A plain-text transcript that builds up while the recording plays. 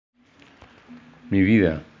Mi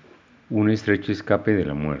vida, un estrecho escape de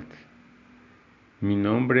la muerte. Mi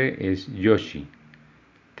nombre es Yoshi.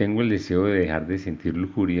 Tengo el deseo de dejar de sentir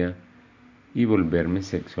lujuria y volverme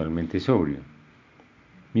sexualmente sobrio.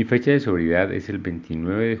 Mi fecha de sobriedad es el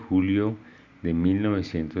 29 de julio de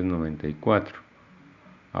 1994.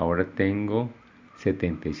 Ahora tengo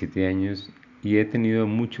 77 años y he tenido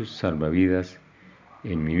muchos salvavidas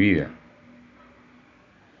en mi vida.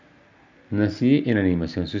 Nací en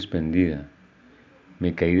animación suspendida.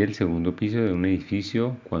 Me caí del segundo piso de un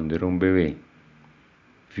edificio cuando era un bebé.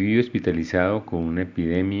 Fui hospitalizado con una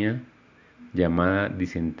epidemia llamada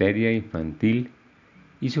disentería infantil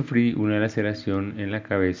y sufrí una laceración en la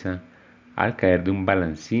cabeza al caer de un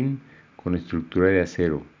balancín con estructura de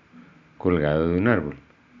acero colgado de un árbol.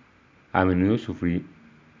 A menudo sufrí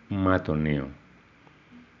matoneo.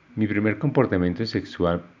 Mi primer comportamiento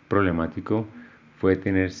sexual problemático fue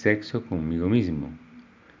tener sexo conmigo mismo.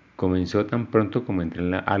 Comenzó tan pronto como entré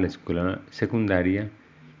a la escuela secundaria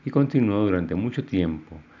y continuó durante mucho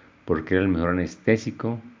tiempo porque era el mejor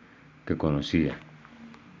anestésico que conocía.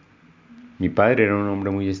 Mi padre era un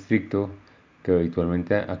hombre muy estricto que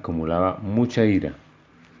habitualmente acumulaba mucha ira.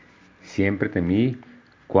 Siempre temí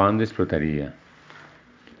cuándo explotaría.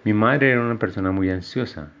 Mi madre era una persona muy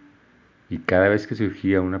ansiosa y cada vez que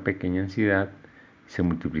surgía una pequeña ansiedad se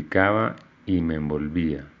multiplicaba y me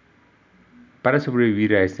envolvía. Para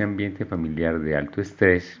sobrevivir a este ambiente familiar de alto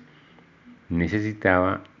estrés,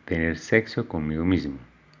 necesitaba tener sexo conmigo mismo.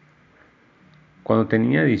 Cuando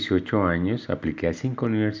tenía 18 años, apliqué a 5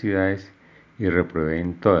 universidades y reprobé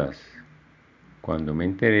en todas. Cuando me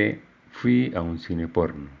enteré, fui a un cine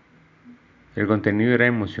porno. El contenido era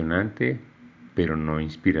emocionante, pero no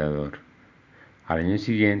inspirador. Al año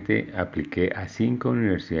siguiente, apliqué a 5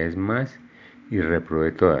 universidades más y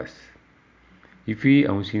reprobé todas. Y fui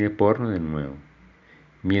a un cine porno de nuevo.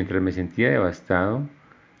 Mientras me sentía devastado,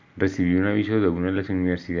 recibí un aviso de una de las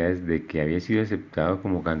universidades de que había sido aceptado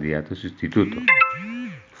como candidato sustituto.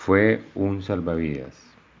 Fue un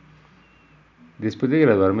salvavidas. Después de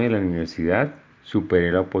graduarme de la universidad,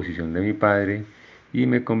 superé la oposición de mi padre y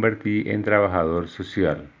me convertí en trabajador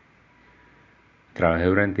social. Trabajé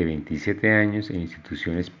durante 27 años en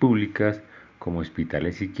instituciones públicas como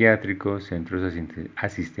hospitales psiquiátricos, centros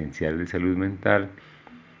asistenciales de salud mental,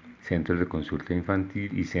 centros de consulta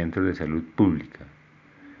infantil y centros de salud pública.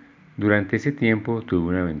 Durante ese tiempo tuve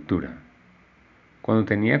una aventura. Cuando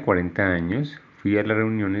tenía 40 años, fui a las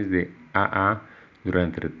reuniones de AA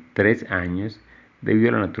durante 3 años debido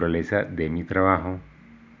a la naturaleza de mi trabajo.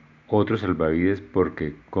 Otros salvavidas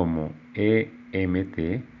porque como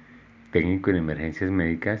EMT, técnico en emergencias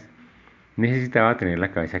médicas, necesitaba tener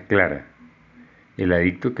la cabeza clara. El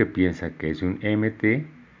adicto que piensa que es un EMT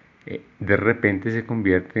de repente se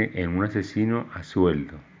convierte en un asesino a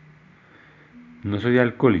sueldo. No soy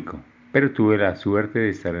alcohólico, pero tuve la suerte de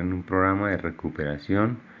estar en un programa de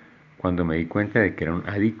recuperación cuando me di cuenta de que era un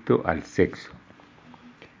adicto al sexo.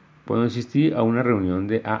 Cuando asistí a una reunión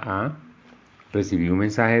de AA, recibí un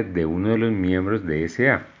mensaje de uno de los miembros de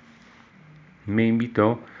SA. Me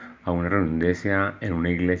invitó a una reunión de SA en una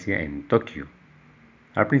iglesia en Tokio.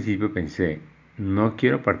 Al principio pensé, no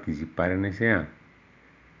quiero participar en SA,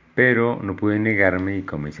 pero no pude negarme y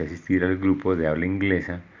comencé a asistir al grupo de habla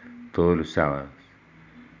inglesa todos los sábados.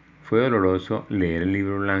 Fue doloroso leer el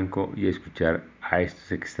libro blanco y escuchar a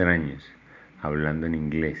estos extraños hablando en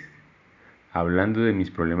inglés, hablando de mis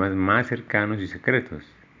problemas más cercanos y secretos.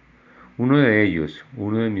 Uno de ellos,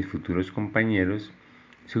 uno de mis futuros compañeros,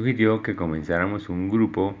 sugirió que comenzáramos un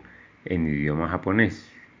grupo en idioma japonés.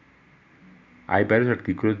 Hay varios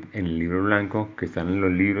artículos en el libro blanco que están en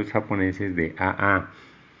los libros japoneses de AA.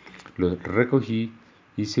 Los recogí,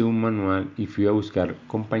 hice un manual y fui a buscar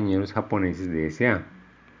compañeros japoneses de SA.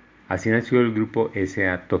 Así nació el grupo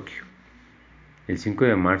SA Tokio, el 5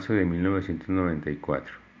 de marzo de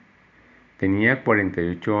 1994. Tenía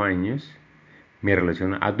 48 años, mi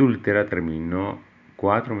relación adúltera terminó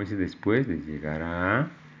 4 meses después de llegar a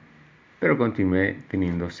AA, pero continué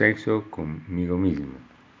teniendo sexo conmigo mismo.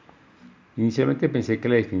 Inicialmente pensé que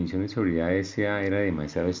la definición de sobriedad de SA era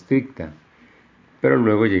demasiado estricta, pero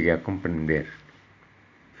luego llegué a comprender.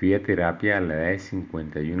 Fui a terapia a la edad de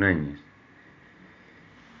 51 años.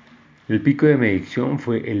 El pico de mi adicción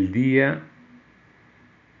fue el día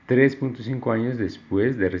 3.5 años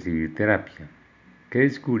después de recibir terapia, que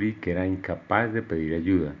descubrí que era incapaz de pedir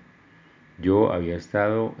ayuda. Yo había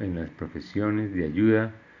estado en las profesiones de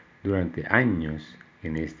ayuda durante años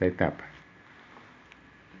en esta etapa.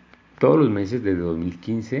 Todos los meses desde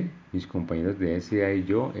 2015, mis compañeros de SA y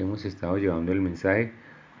yo hemos estado llevando el mensaje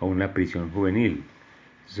a una prisión juvenil.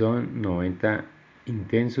 Son 90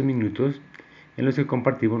 intensos minutos en los que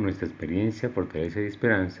compartimos nuestra experiencia, fortaleza y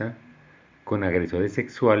esperanza con agresores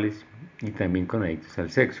sexuales y también con adictos al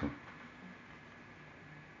sexo.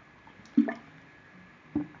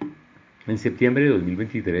 En septiembre de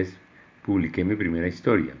 2023 publiqué mi primera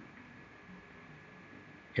historia,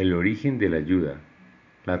 El origen de la ayuda,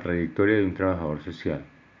 la trayectoria de un trabajador social.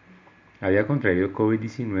 Había contraído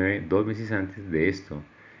COVID-19 2 meses antes de esto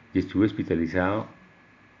y estuve hospitalizado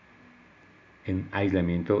en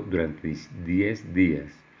aislamiento durante 10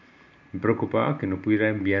 días. Me preocupaba que no pudiera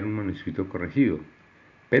enviar un manuscrito corregido,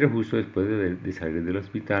 pero justo después de salir del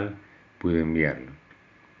hospital pude enviarlo.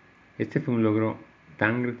 Este fue un logro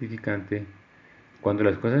tan gratificante. Cuando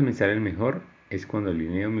las cosas me salen mejor es cuando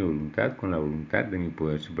alineo mi voluntad con la voluntad de mi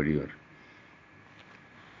poder superior.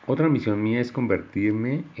 Otra misión mía es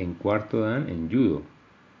convertirme en cuarto dan en judo,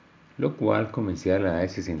 lo cual comencé a la edad de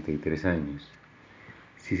 63 años.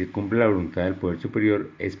 Si se cumple la voluntad del poder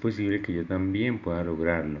superior, es posible que yo también pueda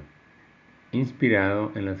lograrlo.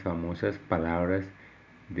 Inspirado en las famosas palabras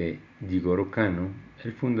de Jigoro Kano,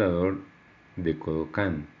 el fundador de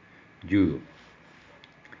Kodokan Judo.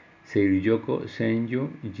 Seiryoku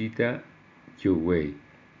Senju Jita Kyouwei.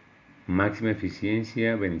 Máxima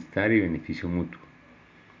eficiencia, bienestar y beneficio mutuo.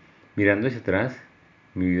 Mirando hacia atrás,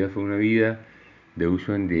 mi vida fue una vida de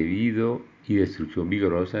uso indebido y destrucción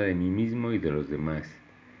vigorosa de mí mismo y de los demás.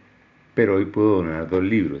 Pero hoy puedo donar 2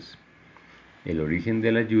 libros, El origen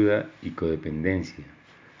de la ayuda y Codependencia,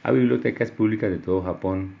 a bibliotecas públicas de todo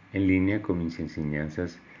Japón en línea con mis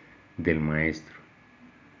enseñanzas del maestro.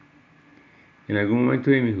 En algún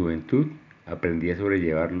momento de mi juventud aprendí a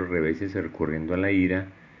sobrellevar los reveses recurriendo a la ira,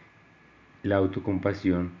 la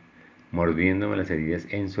autocompasión, mordiéndome las heridas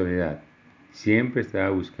en soledad. Siempre estaba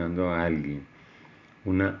buscando a alguien,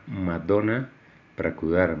 una Madonna, para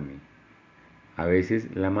cuidarme. A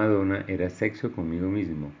veces la Madonna era sexo conmigo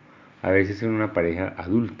mismo, a veces era una pareja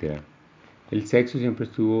adúltera. El sexo siempre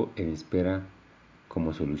estuvo en espera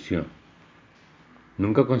como solución.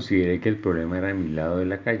 Nunca consideré que el problema era a mi lado de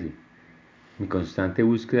la calle. Mi constante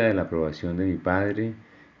búsqueda de la aprobación de mi padre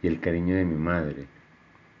y el cariño de mi madre.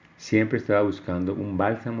 Siempre estaba buscando un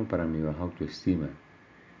bálsamo para mi baja autoestima.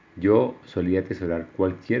 Yo solía atesorar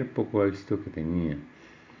cualquier poco éxito que tenía,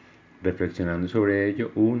 reflexionando sobre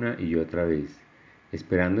ello una y otra vez,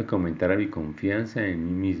 esperando que aumentara mi confianza en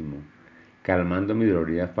mí mismo, calmando mi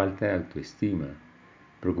dolorida falta de autoestima,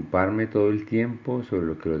 preocuparme todo el tiempo sobre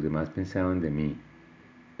lo que los demás pensaban de mí.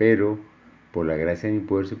 Pero, por la gracia de mi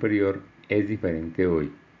poder superior, es diferente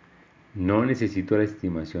hoy. No necesito la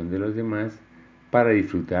estimación de los demás para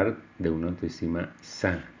disfrutar de una autoestima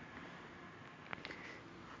sana.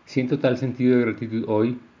 Siento tal sentido de gratitud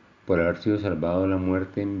hoy por haber sido salvado de la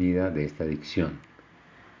muerte en vida de esta adicción.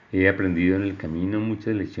 He aprendido en el camino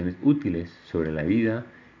muchas lecciones útiles sobre la vida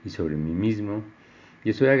y sobre mí mismo y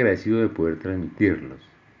estoy agradecido de poder transmitirlos.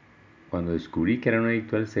 Cuando descubrí que era un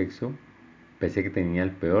adicto al sexo, pensé que tenía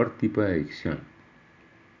el peor tipo de adicción.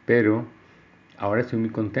 Pero ahora estoy muy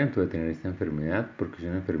contento de tener esta enfermedad porque es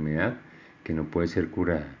una enfermedad que no puede ser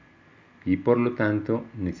curada. Y por lo tanto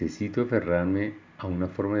necesito aferrarme a una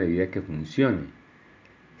forma de vida que funcione.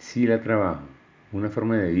 Sí la trabajo, una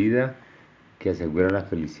forma de vida que asegura la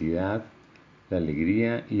felicidad, la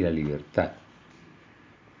alegría y la libertad.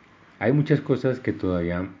 Hay muchas cosas que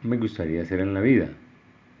todavía me gustaría hacer en la vida,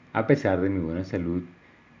 a pesar de mi buena salud,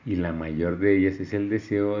 y la mayor de ellas es el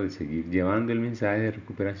deseo de seguir llevando el mensaje de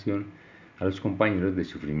recuperación a los compañeros de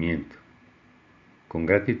sufrimiento. Con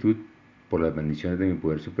gratitud por las bendiciones de mi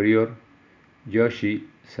poder superior, Yoshi,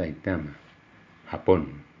 Saitama,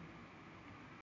 Japón.